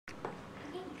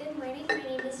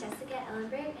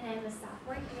Elinburg, and I'm a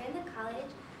sophomore here in the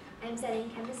college. I'm studying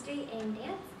chemistry and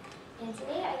dance, and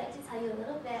today I'd like to tell you a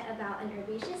little bit about an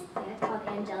herbaceous plant called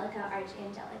Angelica,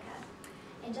 archangelica.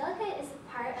 Angelica is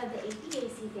a part of the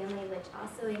Apiaceae family, which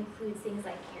also includes things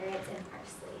like carrots and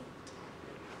parsley.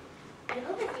 An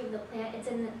overview of the plant, it's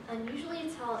an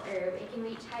unusually tall herb. It can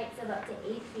reach heights of up to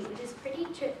 8 feet, which is pretty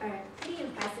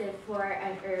impressive for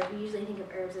an herb. We usually think of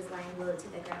herbs as lying low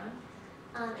to the ground.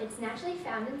 It's naturally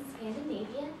found in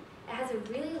Scandinavia. It has a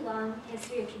really long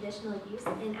history of traditional use,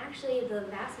 and actually the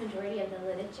vast majority of the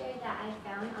literature that I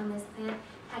found on this plant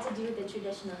had to do with the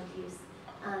traditional use,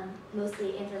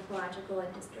 mostly anthropological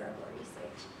and historical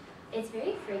research. It's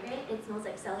very fragrant. It smells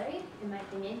like celery, in my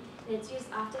opinion, and it's used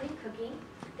often in cooking.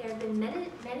 There have been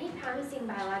many promising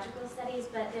biological studies,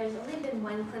 but there's only been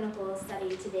one clinical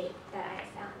study to date that I have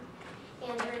found.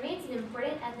 And it remains an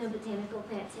important ethnobotanical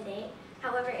plant today.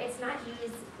 However, it's not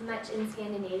used much in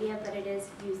Scandinavia, but it is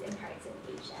used in parts of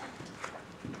Asia.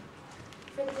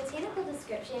 For the botanical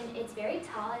description, it's very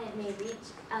tall and it may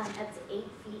reach up to 8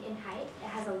 feet in height. It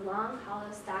has a long,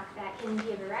 hollow stalk that can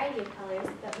be a variety of colors,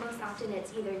 but most often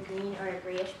it's either green or a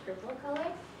grayish-purple color.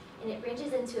 And it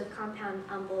branches into a compound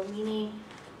umbel, meaning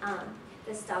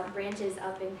the stalk branches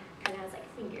up and kind of has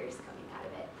like fingers coming out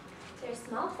of it. They're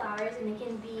small flowers, and they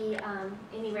can be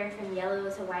anywhere from yellow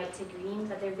to white to green,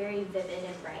 but they're very vivid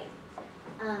and bright.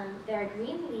 There are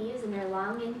green leaves, and they're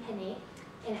long and pinnate,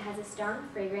 and it has a strong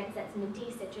fragrance that's minty,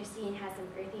 citrusy, and has some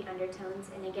earthy undertones.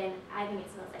 And again, I think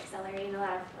it smells like celery, and a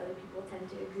lot of other people tend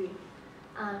to agree.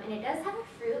 And it does have a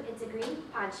fruit. It's a green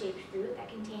pod-shaped fruit that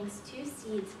contains 2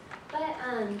 seeds. But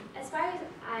as far as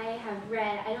I have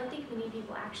read, I don't think many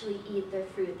people actually eat the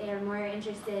fruit. They are more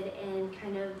interested in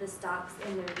kind of the stalks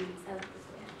and the roots of the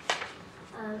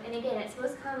plant. And again, it's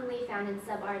most commonly found in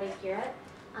subarctic Europe,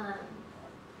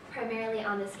 primarily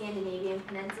on the Scandinavian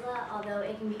peninsula, although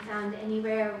it can be found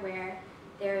anywhere where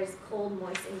there's cold,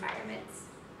 moist environments.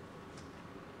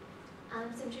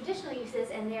 Some traditional uses,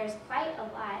 and there's quite a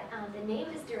lot. The name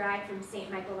is derived from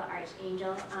St. Michael the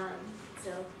Archangel,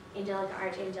 so Angelica,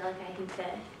 archangelica, I think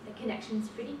the connection's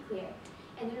pretty clear.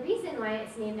 And the reason why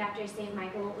it's named after St.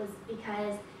 Michael was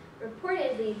because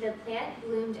reportedly the plant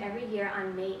bloomed every year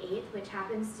on May 8th, which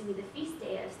happens to be the feast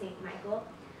day of St. Michael.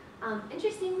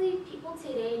 Interestingly, people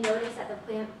today notice that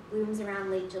the plant blooms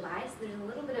around late July, so there's a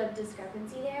little bit of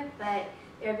discrepancy there, but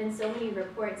there have been so many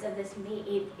reports of this May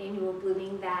 8th annual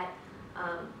blooming that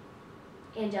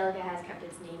Angelica has kept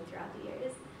its name throughout the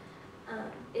years.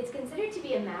 It's considered to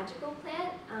be a magical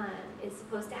plant. It's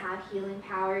supposed to have healing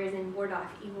powers and ward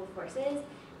off evil forces.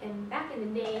 And back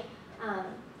in the day,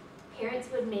 parents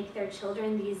would make their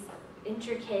children these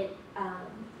intricate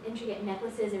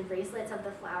necklaces and bracelets of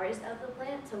the flowers of the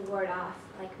plant to ward off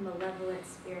like malevolent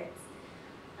spirits.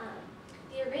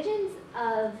 The origins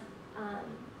of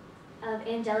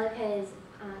Angelica's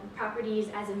properties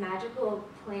as a magical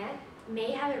plant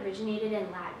may have originated in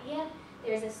Latvia.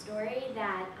 There's a story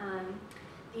that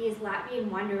these Latvian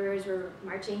wanderers were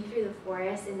marching through the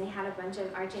forest, and they had a bunch of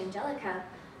archangelica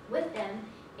with them,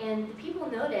 and the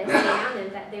people noticed around them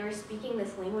that they were speaking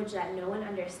this language that no one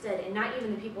understood, and not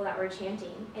even the people that were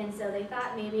chanting. And so they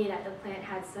thought maybe that the plant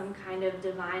had some kind of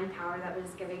divine power that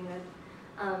was giving them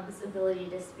this ability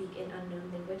to speak in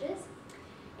unknown languages.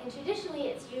 And traditionally,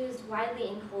 it's used widely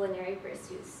in culinary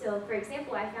pursuits. So, for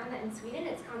example, I found that in Sweden,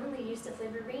 it's commonly used to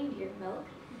flavor reindeer milk.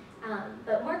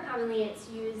 But more commonly, it's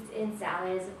used in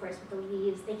salads, of course, with the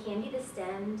leaves. They candy the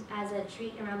stems as a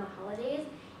treat around the holidays,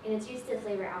 and it's used to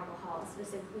flavor alcohol,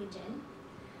 specifically gin.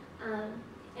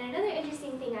 And another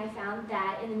interesting thing I found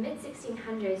that in the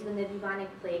mid-1600s, when the bubonic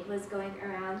plague was going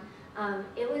around,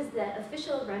 it was the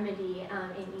official remedy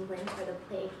in England for the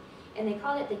plague. And they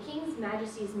called it the King's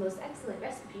Majesty's most excellent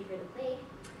recipe for the plague.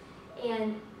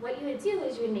 And what you would do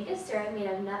is you would make a syrup made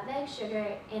of nutmeg, sugar,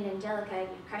 and angelica.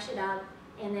 You'd crush it up,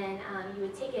 and then you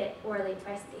would take it orally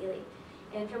twice daily.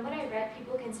 And from what I read,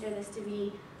 people consider this to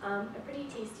be a pretty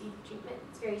tasty treatment.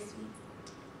 It's very sweet.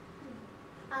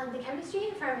 The chemistry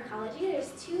and pharmacology,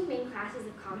 there's 2 main classes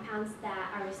of compounds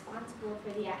that are responsible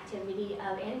for the activity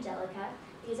of angelica.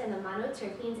 These are the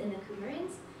monoterpenes and the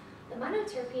coumarins. The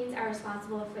monoterpenes are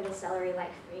responsible for the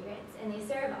celery-like fragrance, and they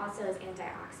serve also as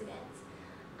antioxidants.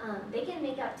 They can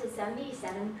make up to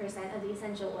 77% of the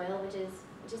essential oil, which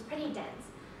is pretty dense.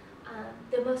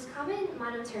 The most common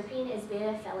monoterpene is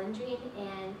beta-phellandrine,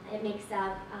 and it makes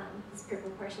up this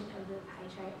purple portion of the pie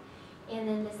chart. And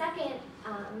then the second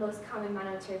most common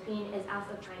monoterpene is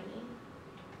alpha-pinene.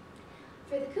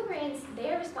 For the coumarins,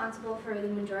 they are responsible for the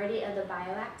majority of the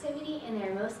bioactivity, and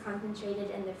they're most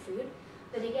concentrated in the fruit.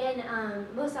 But again,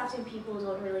 most often people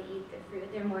don't really eat the fruit.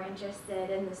 They're more interested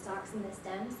in the stalks and the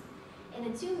stems.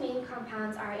 And the two main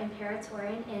compounds are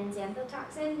imperatorine and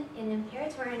xanthotoxin. And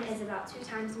imperatorine is about 2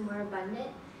 times more abundant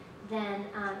than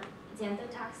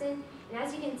xanthotoxin. And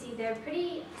as you can see, they're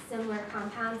pretty similar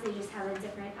compounds. They just have a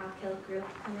different alkyl group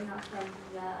coming off of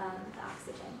the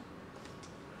oxygen.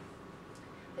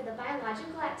 For the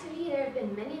biological activity, there have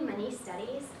been many, many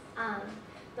studies.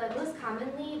 But most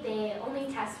commonly, they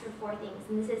only test for 4 things.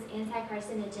 And this is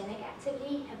anti-carcinogenic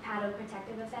activity,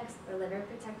 hepatoprotective effects, or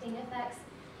liver-protecting effects,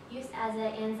 use as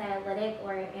an anxiolytic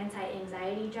or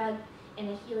anti-anxiety drug, and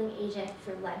a healing agent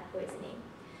for lead poisoning.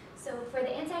 So for the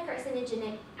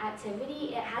anti-carcinogenic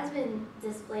activity, it has been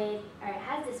displayed, or it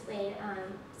has displayed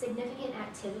significant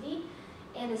activity.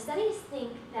 And the studies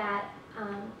think that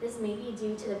this may be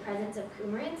due to the presence of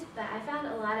coumarins, but I found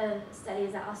a lot of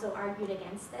studies that also argued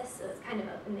against this, so it's kind of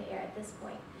up in the air at this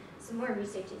point. So more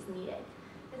research is needed.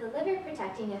 For the liver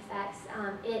protecting effects,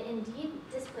 it indeed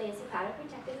displays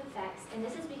hepatoprotective effects, and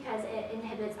this is because it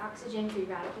inhibits oxygen-free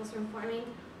radicals from forming,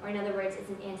 or in other words, it's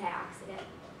an antioxidant.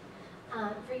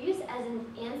 For use as an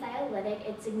anxiolytic,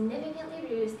 it significantly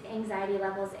reduced anxiety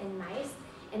levels in mice,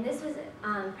 and this was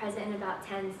present in about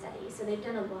 10 studies. So they've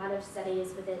done a lot of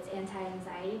studies with its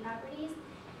anti-anxiety properties.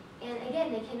 And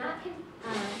again, they cannot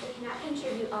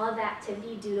contribute all of the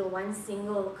activity due to one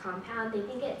single compound. They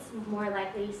think it's more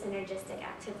likely synergistic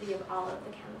activity of all of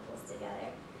the chemicals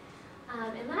together.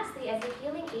 And lastly, as a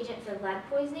healing agent for lead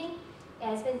poisoning, it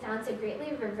has been found to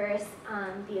greatly reverse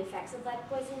the effects of lead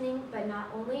poisoning, but not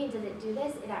only does it do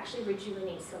this, it actually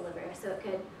rejuvenates the liver. So it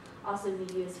could also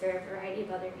be used for a variety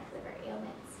of other liver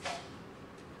ailments.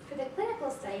 For the clinical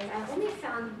studies, I only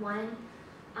found one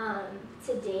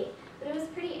to date, but it was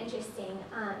pretty interesting.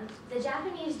 The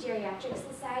Japanese Geriatric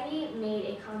Society made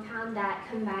a compound that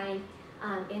combined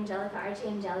Angelica,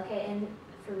 archangelica, and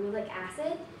ferulic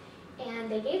acid, and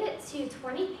they gave it to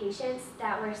 20 patients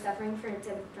that were suffering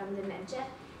from dementia,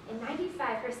 and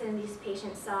 95% of these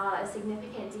patients saw a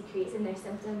significant decrease in their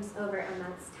symptoms over a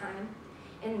month's time.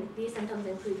 And these symptoms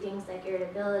include things like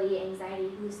irritability, anxiety,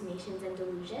 hallucinations, and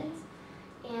delusions.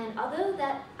 And although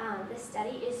that this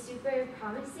study is super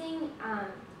promising,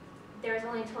 there was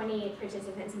only 28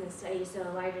 participants in the study, so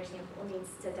a larger sample needs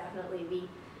to definitely be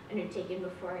undertaken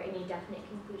before any definite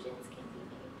conclusions can be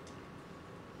made.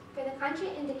 For the Contra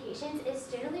Indications,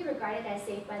 it's generally regarded as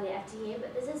safe by the FDA,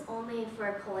 but this is only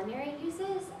for culinary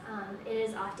uses. It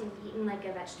is often eaten like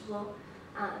a vegetable,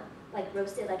 like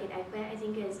roasted like an eggplant, I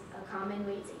think is a common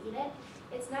way to eat it.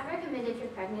 It's not recommended for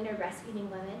pregnant or breastfeeding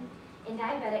women, and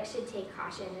diabetics should take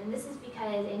caution. And this is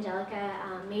because Angelica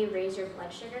may raise your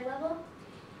blood sugar level.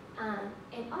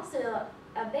 And also,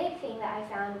 a big thing that I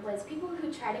found was people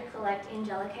who try to collect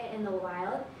Angelica in the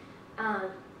wild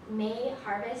may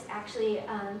harvest actually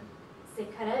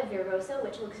Cicuta virosa,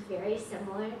 which looks very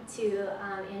similar to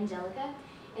Angelica.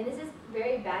 And this is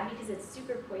very bad because it's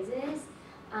super poisonous.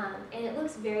 And it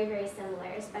looks very, very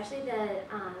similar, especially the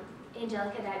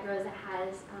Angelica that grows that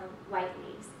has white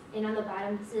leaves. And on the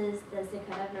bottom, this is the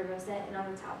Cicuta virosa, and on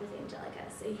the top is Angelica.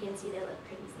 So you can see they look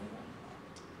pretty similar.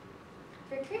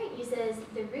 For current uses,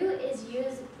 the root is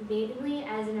used mainly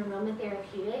as an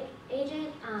aromatherapeutic agent.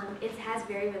 It has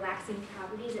very relaxing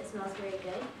properties. It smells very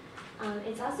good.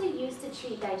 It's also used to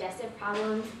treat digestive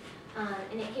problems,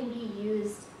 and it can be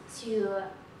used to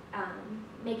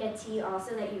make a tea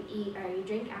also that you eat or you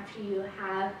drink after you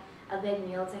have a big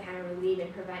meal to kind of relieve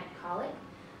and prevent colic.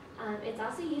 It's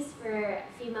also used for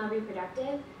female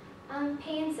reproductive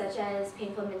pain, such as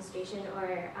painful menstruation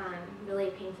or really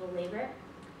painful labor.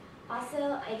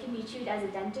 Also, it can be chewed as a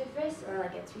dentifrice or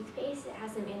like a toothpaste. It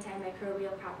has some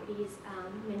antimicrobial properties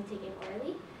when taken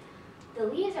orally. The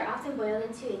leaves are often boiled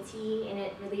into a tea, and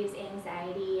it relieves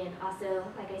anxiety, and also,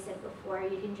 like I said before,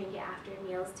 you can drink it after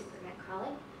meals to prevent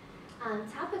colic.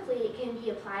 Topically, it can be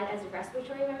applied as a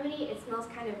respiratory remedy. It smells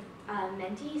kind of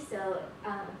minty, so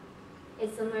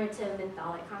it's similar to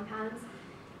mentholic compounds.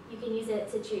 You can use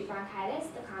it to treat bronchitis,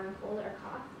 the common cold, or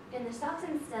cough. And the stalks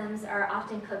and stems are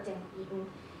often cooked and eaten.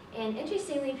 And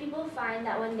interestingly, people find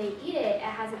that when they eat it, it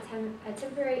has a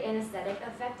temporary anesthetic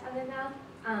effect on the mouth.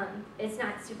 It's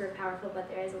not super powerful, but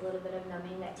there is a little bit of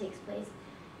numbing that takes place.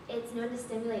 It's known to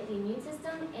stimulate the immune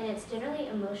system, and it's generally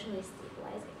emotionally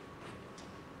stabilizing.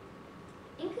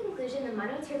 In conclusion, the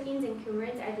monoterpenes and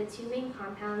coumarins are the 2 main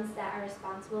compounds that are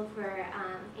responsible for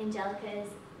Angelica's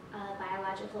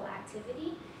biological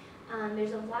activity.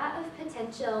 There's a lot of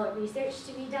potential research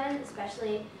to be done,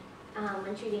 especially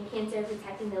when treating cancer,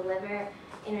 protecting the liver,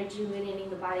 and rejuvenating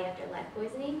the body after lead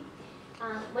poisoning.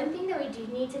 One thing that we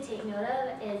do need to take note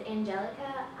of is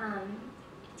Angelica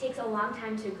takes a long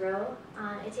time to grow.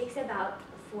 It takes about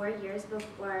 4 years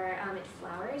before it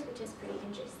flowers, which is pretty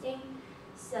interesting.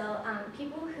 So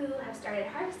people who have started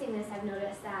harvesting this have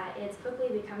noticed that it's quickly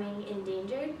becoming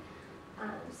endangered.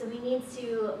 So we need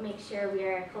to make sure we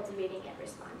are cultivating it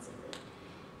responsibly.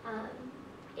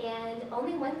 And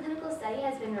only one clinical study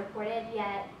has been reported,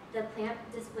 yet the plant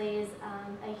displays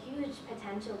a huge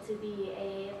potential to be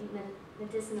a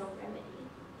medicinal remedy.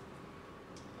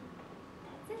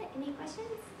 That's it. Any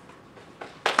questions?